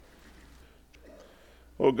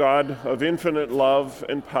O God of infinite love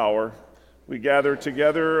and power, we gather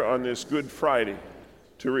together on this Good Friday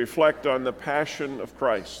to reflect on the passion of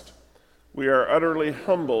Christ. We are utterly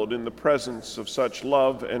humbled in the presence of such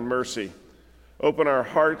love and mercy. Open our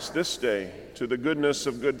hearts this day to the goodness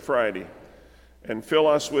of Good Friday and fill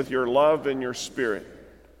us with your love and your Spirit.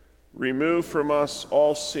 Remove from us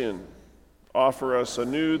all sin. Offer us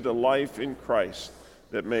anew the life in Christ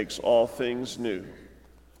that makes all things new.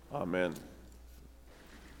 Amen.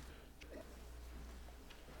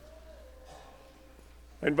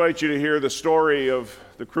 I invite you to hear the story of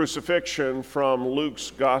the crucifixion from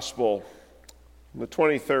Luke's Gospel, the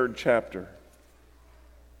 23rd chapter.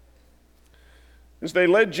 As they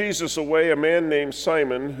led Jesus away, a man named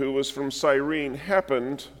Simon, who was from Cyrene,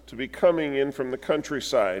 happened to be coming in from the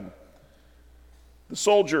countryside. The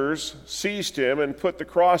soldiers seized him and put the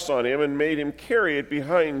cross on him and made him carry it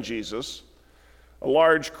behind Jesus. A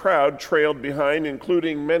large crowd trailed behind,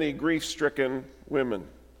 including many grief-stricken women.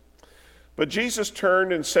 But Jesus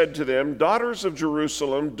turned and said to them, "Daughters of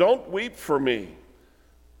Jerusalem, don't weep for me,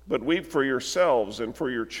 but weep for yourselves and for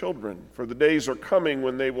your children. For the days are coming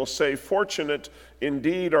when they will say, 'Fortunate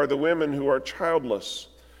indeed are the women who are childless,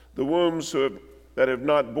 the wombs that have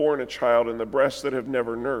not borne a child, and the breasts that have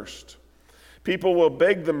never nursed.' People will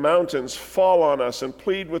beg the mountains, 'Fall on us,' and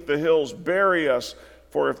plead with the hills, 'Bury us.'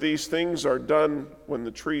 For if these things are done when the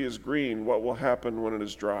tree is green, what will happen when it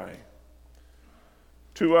is dry?"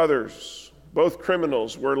 Two others, both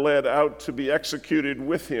criminals, were led out to be executed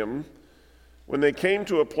with him. When they came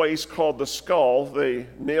to a place called the Skull, they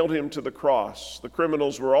nailed him to the cross. The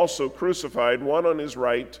criminals were also crucified, one on his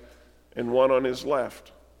right and one on his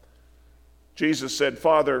left. Jesus said,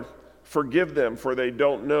 "Father, forgive them, for they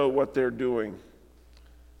don't know what they're doing."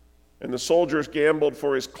 And the soldiers gambled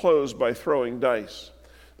for his clothes by throwing dice.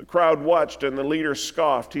 The crowd watched, and the leaders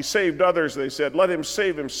scoffed. "He saved others," they said. "Let him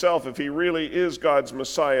save himself if he really is God's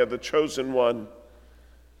Messiah, the chosen one."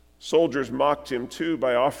 Soldiers mocked him too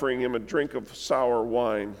by offering him a drink of sour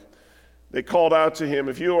wine. They called out to him,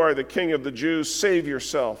 "If you are the King of the Jews, save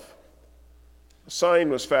yourself." A sign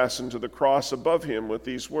was fastened to the cross above him with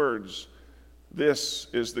these words, "This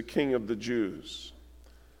is the King of the Jews."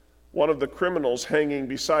 One of the criminals hanging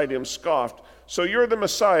beside him scoffed, "So you're the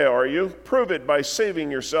Messiah, are you? Prove it by saving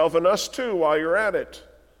yourself and us too while you're at it."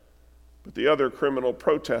 But the other criminal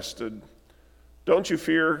protested, "Don't you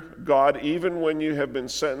fear God even when you have been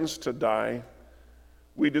sentenced to die?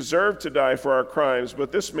 We deserve to die for our crimes,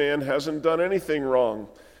 but this man hasn't done anything wrong."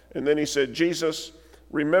 And then he said, "Jesus,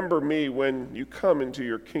 remember me when you come into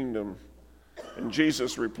your kingdom." And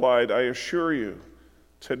Jesus replied, "I assure you,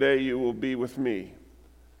 today you will be with me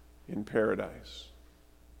in paradise."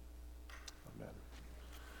 Amen.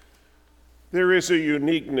 There is a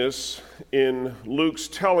uniqueness in Luke's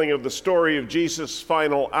telling of the story of Jesus'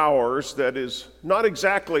 final hours that is not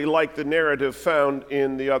exactly like the narrative found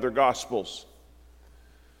in the other Gospels.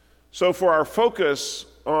 So for our focus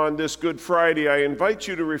on this Good Friday, I invite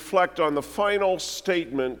you to reflect on the final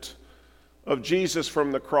statement of Jesus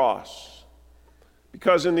from the cross,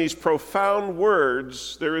 because in these profound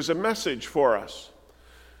words, there is a message for us.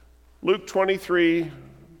 Luke 23,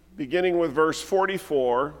 beginning with verse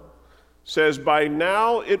 44, says, "By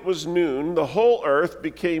now it was noon, the whole earth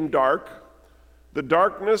became dark, the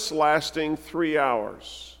darkness lasting 3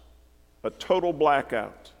 hours, a total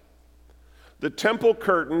blackout. The temple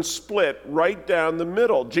curtain split right down the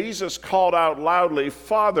middle. Jesus called out loudly,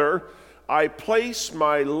 'Father, I place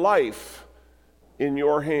my life in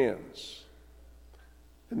your hands.'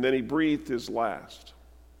 And then he breathed his last."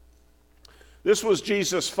 This was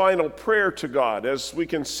Jesus' final prayer to God. As we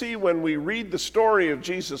can see when we read the story of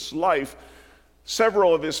Jesus' life,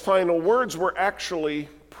 several of his final words were actually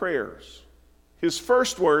prayers. His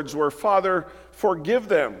first words were, "Father, forgive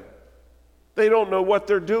them. They don't know what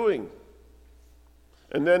they're doing."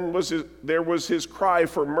 And then there was his cry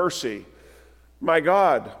for mercy. My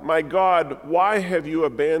God, why have you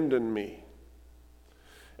abandoned me?"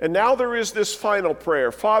 And now there is this final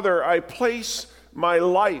prayer, "Father, I place my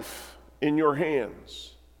life in your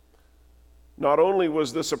hands." Not only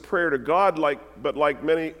was this a prayer to God, but like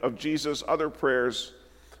many of Jesus' other prayers,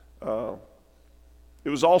 it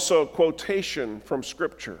was also a quotation from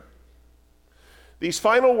Scripture. These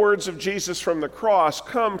final words of Jesus from the cross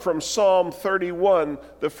come from Psalm 31,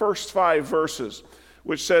 the first 5 verses,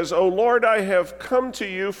 which says, "O Lord, I have come to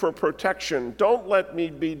you for protection. Don't let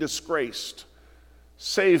me be disgraced.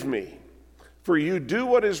 Save me. For you do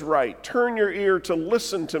what is right. Turn your ear to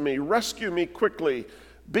listen to me. Rescue me quickly.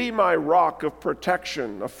 Be my rock of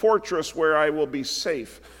protection, a fortress where I will be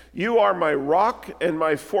safe. You are my rock and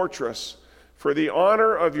my fortress. For the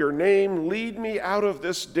honor of your name, lead me out of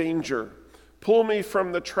this danger. Pull me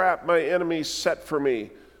from the trap my enemies set for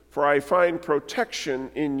me, for I find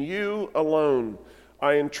protection in you alone.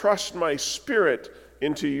 I entrust my spirit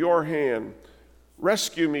into your hand.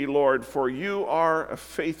 Rescue me, Lord, for you are a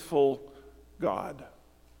faithful God.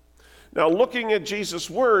 Now, looking at Jesus'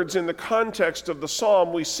 words in the context of the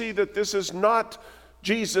psalm, we see that this is not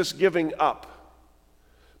Jesus giving up,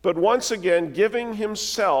 but once again giving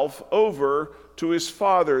himself over to his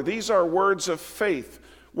Father. These are words of faith,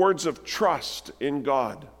 words of trust in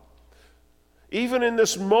God. Even in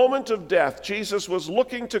this moment of death, Jesus was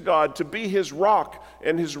looking to God to be his rock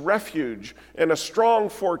and his refuge and a strong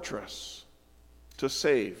fortress to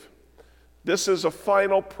save. This is a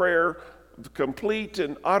final prayer of complete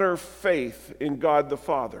and utter faith in God the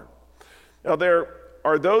Father. Now, there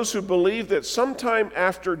are those who believe that sometime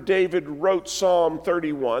after David wrote Psalm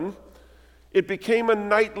 31, it became a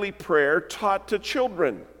nightly prayer taught to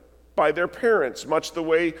children by their parents, much the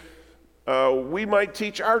way we might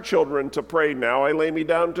teach our children to pray. Now I lay me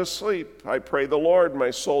down to sleep. I pray the Lord my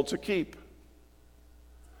soul to keep.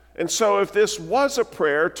 And so if this was a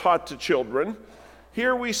prayer taught to children,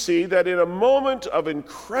 here we see that in a moment of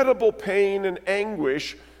incredible pain and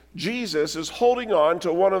anguish, Jesus is holding on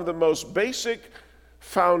to one of the most basic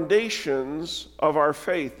foundations of our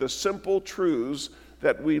faith, the simple truths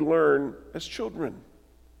that we learn as children.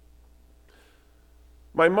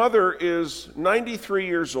 My mother is 93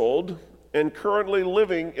 years old and currently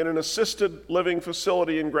living in an assisted living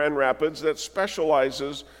facility in Grand Rapids that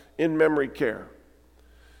specializes in memory care.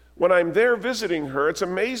 When I'm there visiting her, it's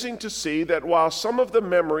amazing to see that while some of the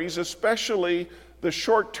memories, especially the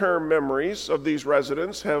short-term memories of these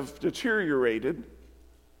residents, have deteriorated,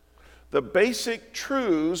 the basic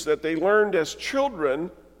truths that they learned as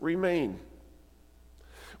children remain.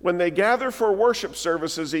 When they gather for worship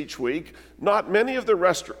services each week, not many of the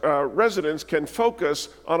residents can focus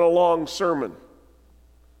on a long sermon,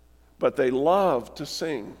 but they love to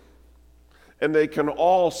sing. And they can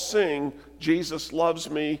all sing "Jesus Loves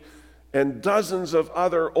Me" and dozens of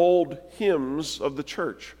other old hymns of the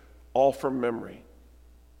church, all from memory.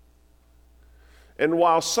 And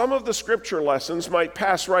while some of the scripture lessons might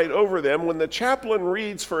pass right over them, when the chaplain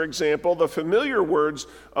reads, for example, the familiar words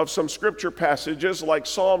of some scripture passages like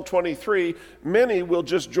Psalm 23, many will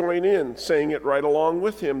just join in, saying it right along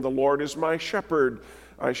with him. "The Lord is my shepherd,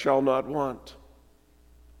 I shall not want."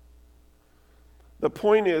 The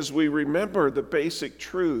point is, we remember the basic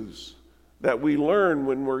truths that we learn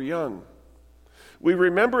when we're young. We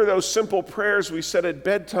remember those simple prayers we said at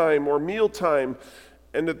bedtime or mealtime.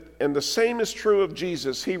 And the same is true of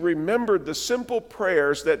Jesus. He remembered the simple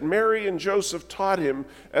prayers that Mary and Joseph taught him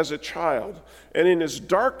as a child. And in his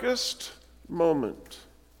darkest moment,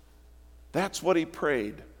 that's what he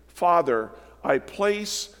prayed. "Father, I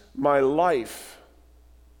place my life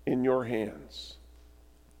in your hands."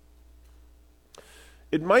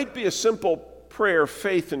 It might be a simple prayer of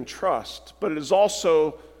faith and trust, but it is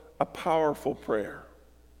also a powerful prayer.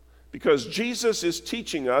 Because Jesus is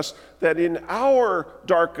teaching us that in our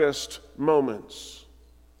darkest moments,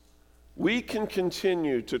 we can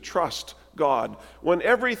continue to trust God. When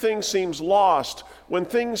everything seems lost, when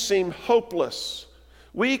things seem hopeless,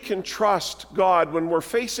 we can trust God when we're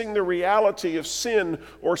facing the reality of sin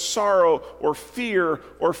or sorrow or fear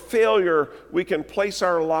or failure. We can place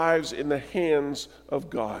our lives in the hands of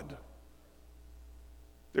God.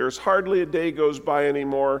 There's hardly a day goes by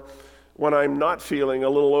anymore when I'm not feeling a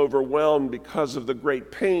little overwhelmed because of the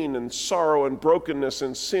great pain and sorrow and brokenness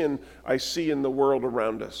and sin I see in the world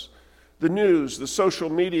around us. The news, the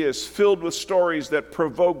social media is filled with stories that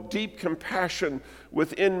provoke deep compassion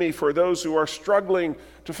within me for those who are struggling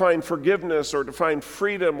to find forgiveness or to find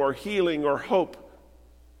freedom or healing or hope.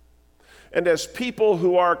 And as people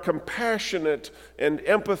who are compassionate and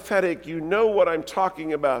empathetic, you know what I'm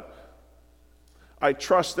talking about. I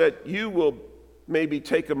trust that you will maybe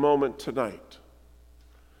take a moment tonight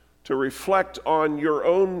to reflect on your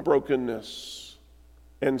own brokenness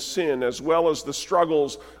and sin, as well as the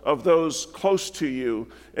struggles of those close to you.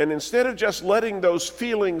 And instead of just letting those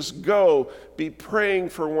feelings go, be praying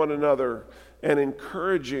for one another and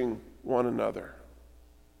encouraging one another.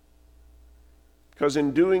 Because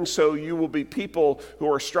in doing so, you will be people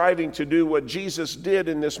who are striving to do what Jesus did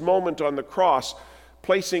in this moment on the cross,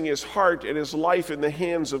 placing his heart and his life in the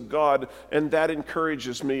hands of God, and that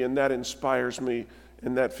encourages me, and that inspires me,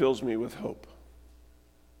 and that fills me with hope.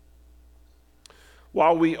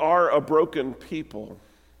 While we are a broken people,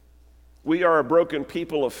 we are a broken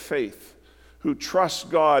people of faith who trust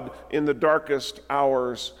God in the darkest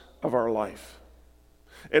hours of our life.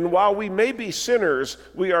 And while we may be sinners,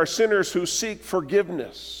 we are sinners who seek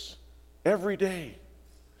forgiveness every day.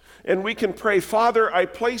 And we can pray, Father, I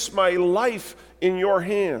place my life in your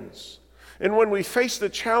hands. And when we face the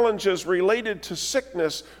challenges related to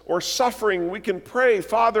sickness or suffering, we can pray,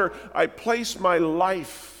 Father, I place my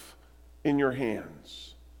life in your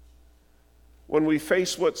hands. When we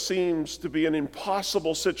face what seems to be an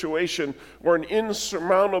impossible situation or an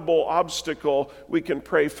insurmountable obstacle, we can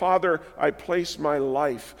pray, Father, I place my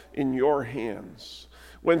life in your hands.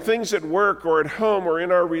 When things at work or at home or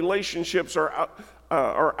in our relationships are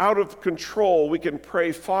out of control, we can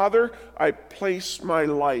pray, Father, I place my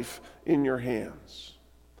life in your hands.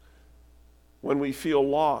 When we feel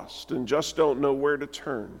lost and just don't know where to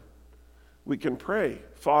turn, we can pray,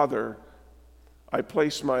 Father, I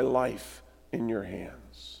place my life in your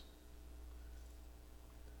hands.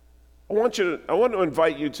 I want to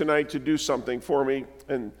invite you tonight to do something for me,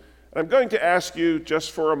 and I'm going to ask you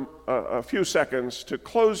just for a few seconds to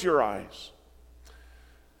close your eyes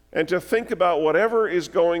and to think about whatever is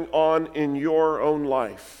going on in your own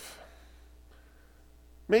life.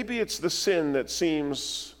 Maybe it's the sin that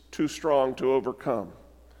seems too strong to overcome.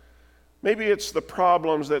 Maybe it's the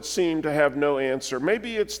problems that seem to have no answer.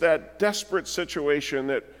 Maybe it's that desperate situation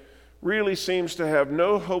that really seems to have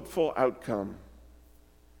no hopeful outcome.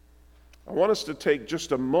 I want us to take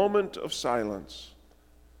just a moment of silence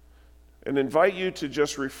and invite you to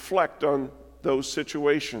just reflect on those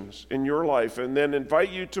situations in your life, and then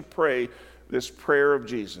invite you to pray this prayer of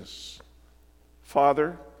Jesus.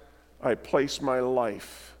 Father, I place my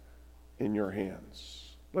life in your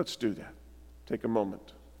hands. Let's do that. Take a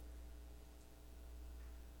moment.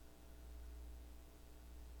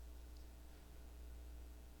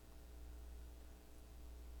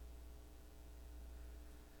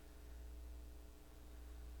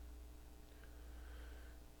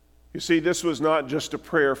 You see, this was not just a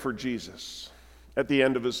prayer for Jesus at the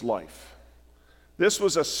end of his life. This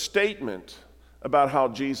was a statement about how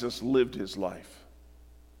Jesus lived his life.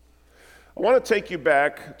 I want to take you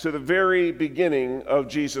back to the very beginning of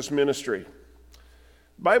Jesus' ministry.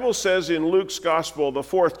 The Bible says in Luke's Gospel, the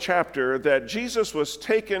 4th chapter, that Jesus was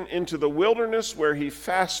taken into the wilderness where he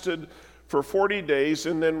fasted for 40 days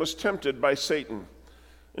and then was tempted by Satan.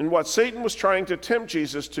 And what Satan was trying to tempt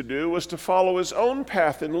Jesus to do was to follow his own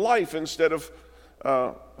path in life instead of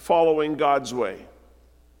following God's way.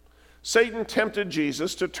 Satan tempted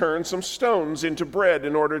Jesus to turn some stones into bread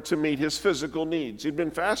in order to meet his physical needs. He'd been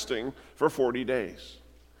fasting for 40 days.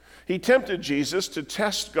 He tempted Jesus to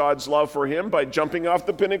test God's love for him by jumping off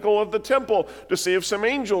the pinnacle of the temple to see if some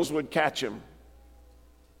angels would catch him.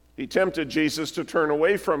 He tempted Jesus to turn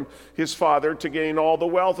away from his Father to gain all the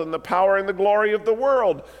wealth and the power and the glory of the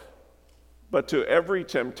world. But to every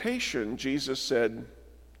temptation, Jesus said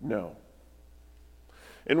no.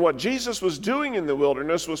 And what Jesus was doing in the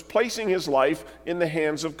wilderness was placing his life in the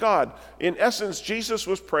hands of God. In essence, Jesus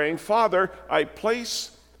was praying, Father, I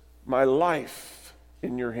place my life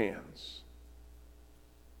in your hands.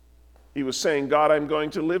 He was saying, God, I'm going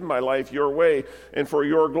to live my life your way and for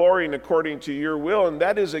your glory and according to your will. And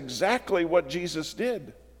that is exactly what Jesus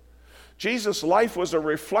did. Jesus' life was a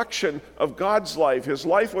reflection of God's life. His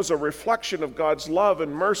life was a reflection of God's love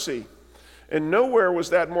and mercy. And nowhere was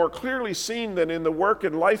that more clearly seen than in the work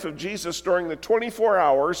and life of Jesus during the 24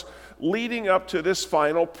 hours leading up to this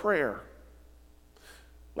final prayer.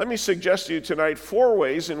 Let me suggest to you tonight 4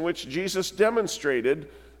 ways in which Jesus demonstrated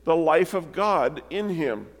the life of God in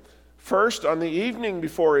him. First, on the evening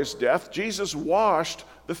before his death, Jesus washed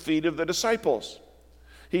the feet of the disciples.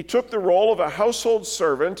 He took the role of a household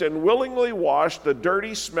servant and willingly washed the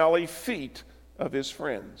dirty, smelly feet of his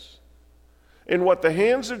friends. And what the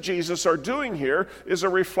hands of Jesus are doing here is a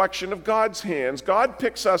reflection of God's hands. God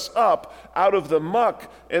picks us up out of the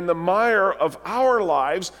muck and the mire of our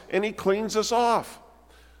lives, and he cleans us off.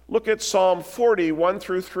 Look at Psalm 40, 1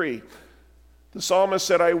 through 3. The psalmist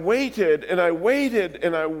said, I waited and I waited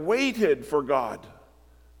and I waited for God.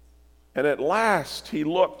 And at last he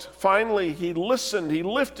looked. Finally he listened. He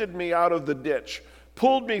lifted me out of the ditch,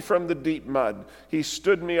 pulled me from the deep mud. He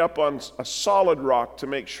stood me up on a solid rock to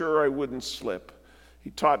make sure I wouldn't slip.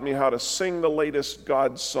 He taught me how to sing the latest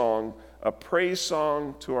God song, a praise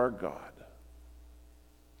song to our God.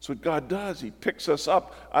 That's what God does. He picks us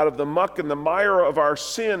up out of the muck and the mire of our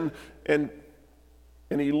sin, and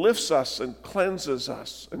he lifts us and cleanses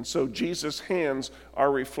us. And so Jesus' hands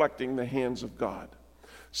are reflecting the hands of God.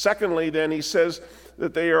 Secondly, then, he says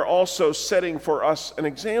that they are also setting for us an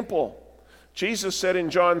example. Jesus said in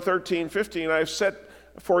John 13:15, I have set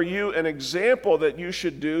for you an example that you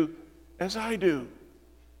should do as I do.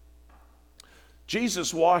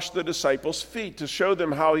 Jesus washed the disciples' feet to show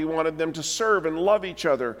them how he wanted them to serve and love each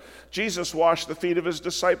other. Jesus washed the feet of his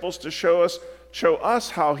disciples to show us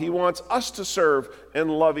how he wants us to serve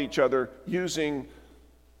and love each other, using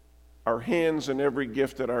our hands and every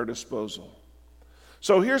gift at our disposal.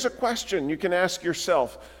 So here's a question you can ask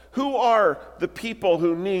yourself. Who are the people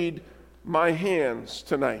who need my hands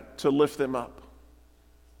tonight to lift them up?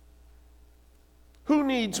 Who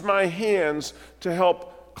needs my hands to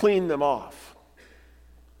help clean them off?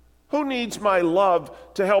 Who needs my love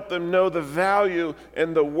to help them know the value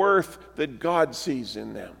and the worth that God sees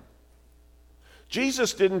in them?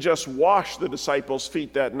 Jesus didn't just wash the disciples'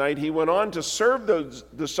 feet that night. He went on to serve those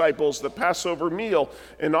disciples the Passover meal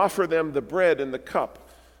and offer them the bread and the cup.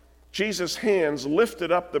 Jesus' hands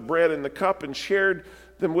lifted up the bread and the cup and shared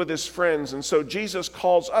them with his friends. And so Jesus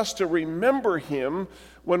calls us to remember him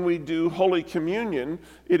when we do Holy Communion.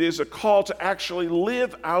 It is a call to actually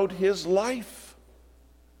live out his life.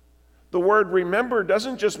 The word remember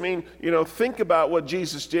doesn't just mean, think about what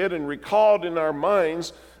Jesus did and recall it in our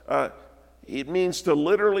minds. It means to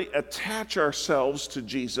literally attach ourselves to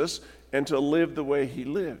Jesus and to live the way he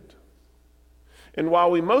lived. And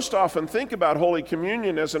while we most often think about Holy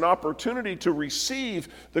Communion as an opportunity to receive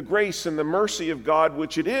the grace and the mercy of God,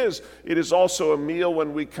 which it is also a meal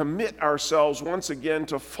when we commit ourselves once again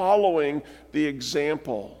to following the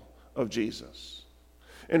example of Jesus.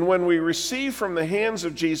 And when we receive from the hands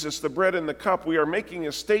of Jesus the bread and the cup, we are making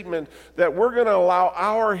a statement that we're going to allow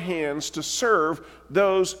our hands to serve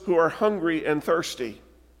those who are hungry and thirsty.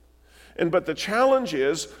 But the challenge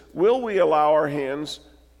is, will we allow our hands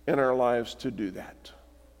and our lives to do that?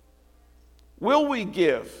 Will we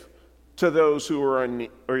give to those who are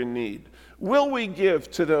in need? Will we give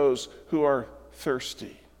to those who are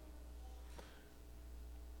thirsty?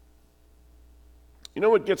 You know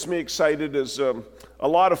what gets me excited is a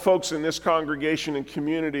lot of folks in this congregation and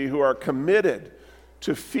community who are committed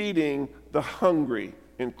to feeding the hungry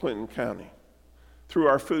in Clinton County through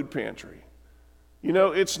our food pantry.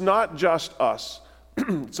 It's not just us.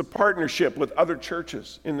 It's a partnership with other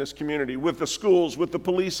churches in this community, with the schools, with the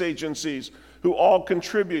police agencies, who all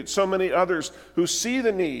contribute, so many others who see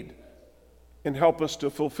the need and help us to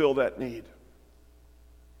fulfill that need.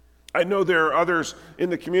 I know there are others in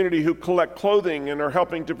the community who collect clothing and are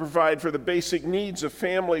helping to provide for the basic needs of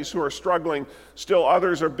families who are struggling. Still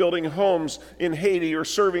others are building homes in Haiti or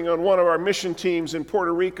serving on one of our mission teams in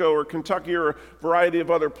Puerto Rico or Kentucky or a variety of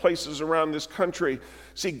other places around this country.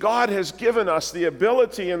 See, God has given us the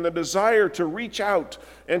ability and the desire to reach out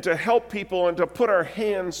and to help people and to put our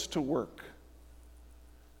hands to work.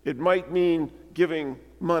 It might mean giving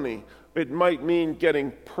money. It might mean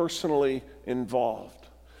getting personally involved.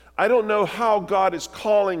 I don't know how God is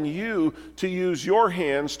calling you to use your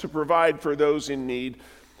hands to provide for those in need,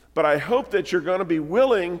 but I hope that you're going to be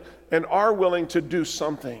willing and are willing to do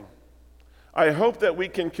something. I hope that we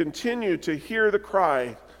can continue to hear the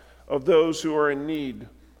cry of those who are in need,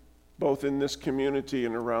 both in this community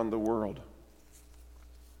and around the world.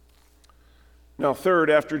 Now,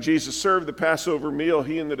 third, after Jesus served the Passover meal,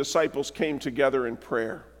 he and the disciples came together in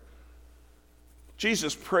prayer.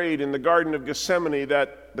 Jesus prayed in the Garden of Gethsemane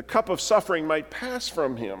that the cup of suffering might pass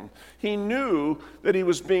from him. He knew that he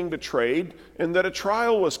was being betrayed and that a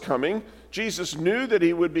trial was coming. Jesus knew that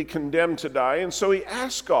he would be condemned to die, and so he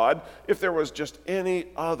asked God if there was just any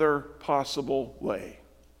other possible way.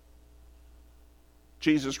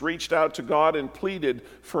 Jesus reached out to God and pleaded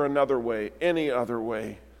for another way, any other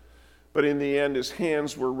way. But in the end, his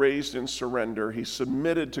hands were raised in surrender. He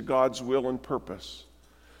submitted to God's will and purpose.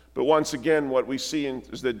 But once again, what we see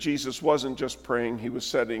is that Jesus wasn't just praying, he was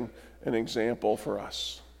setting an example for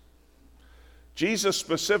us. Jesus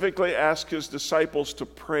specifically asked his disciples to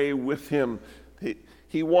pray with him.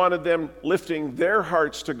 He wanted them lifting their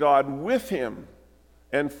hearts to God with him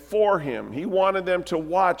and for him. He wanted them to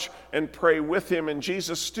watch and pray with him, and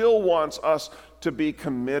Jesus still wants us to be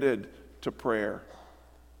committed to prayer.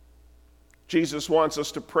 Jesus wants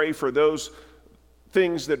us to pray for those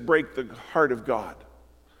things that break the heart of God.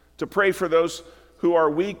 To pray for those who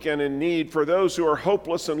are weak and in need, for those who are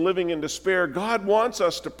hopeless and living in despair. God wants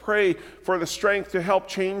us to pray for the strength to help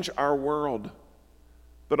change our world.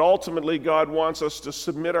 But ultimately, God wants us to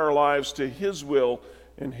submit our lives to his will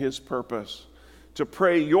and his purpose. To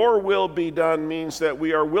pray, your will be done, means that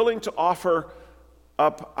we are willing to offer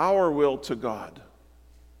up our will to God.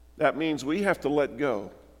 That means we have to let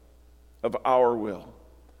go of our will,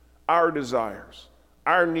 our desires,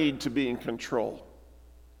 our need to be in control,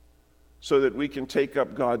 so that we can take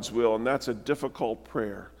up God's will. And that's a difficult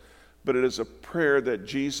prayer, but it is a prayer that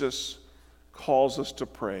Jesus calls us to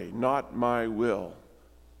pray. Not my will,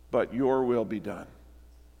 but your will be done.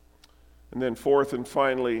 And then fourth and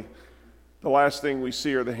finally, the last thing we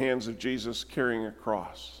see are the hands of Jesus carrying a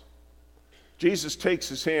cross. Jesus takes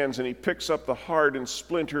his hands and he picks up the hard and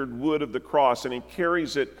splintered wood of the cross and he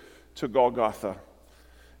carries it to Golgotha.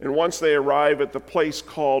 And once they arrive at the place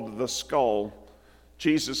called the skull,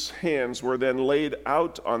 Jesus' hands were then laid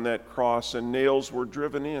out on that cross and nails were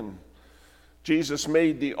driven in. Jesus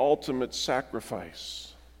made the ultimate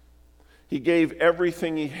sacrifice. He gave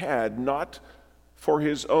everything he had, not for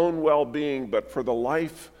his own well-being, but for the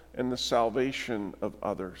life and the salvation of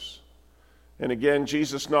others. And again,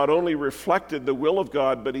 Jesus not only reflected the will of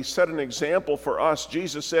God, but he set an example for us.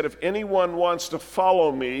 Jesus said, if anyone wants to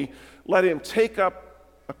follow me, let him take up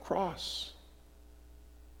a cross.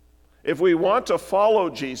 If we want to follow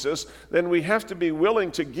Jesus, then we have to be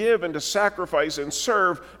willing to give and to sacrifice and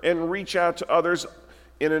serve and reach out to others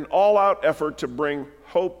in an all-out effort to bring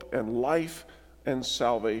hope and life and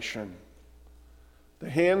salvation. The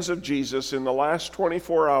hands of Jesus in the last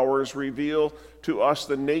 24 hours reveal to us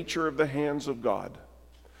the nature of the hands of God.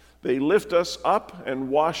 They lift us up and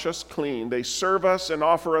wash us clean. They serve us and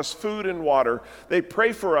offer us food and water. They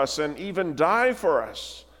pray for us and even die for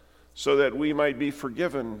us, so that we might be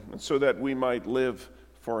forgiven and so that we might live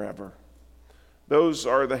forever. Those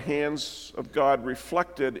are the hands of God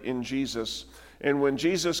reflected in Jesus. And when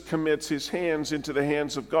Jesus commits his hands into the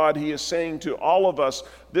hands of God, he is saying to all of us,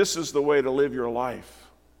 this is the way to live your life.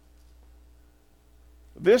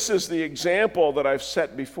 This is the example that I've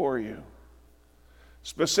set before you.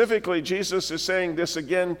 Specifically, Jesus is saying this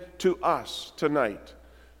again to us tonight.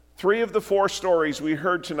 3 of the 4 stories we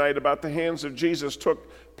heard tonight about the hands of Jesus took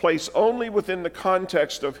place only within the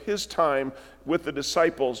context of his time with the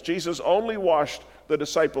disciples. Jesus only washed the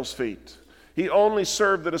disciples' feet. He only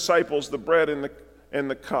served the disciples the bread and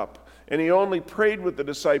the cup. And he only prayed with the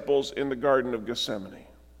disciples in the Garden of Gethsemane.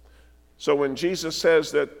 So when Jesus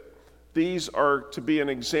says that these are to be an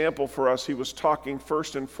example for us, he was talking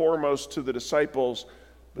first and foremost to the disciples,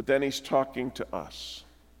 but then he's talking to us.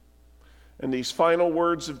 And these final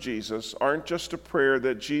words of Jesus aren't just a prayer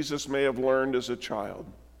that Jesus may have learned as a child.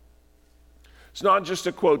 It's not just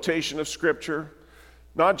a quotation of Scripture,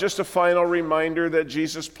 not just a final reminder that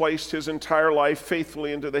Jesus placed his entire life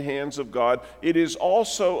faithfully into the hands of God. It is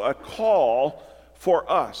also a call for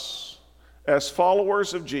us as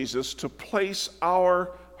followers of Jesus to place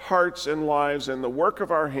our hearts and lives and the work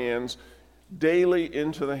of our hands daily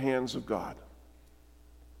into the hands of God.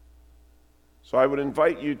 So I would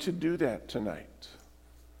invite you to do that tonight.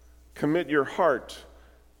 Commit your heart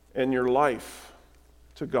and your life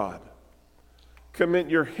to God. Commit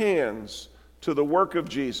your hands to the work of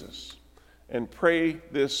Jesus and pray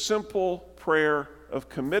this simple prayer of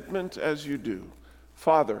commitment as you do.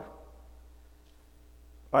 Father,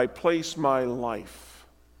 I place my life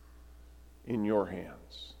in your hands.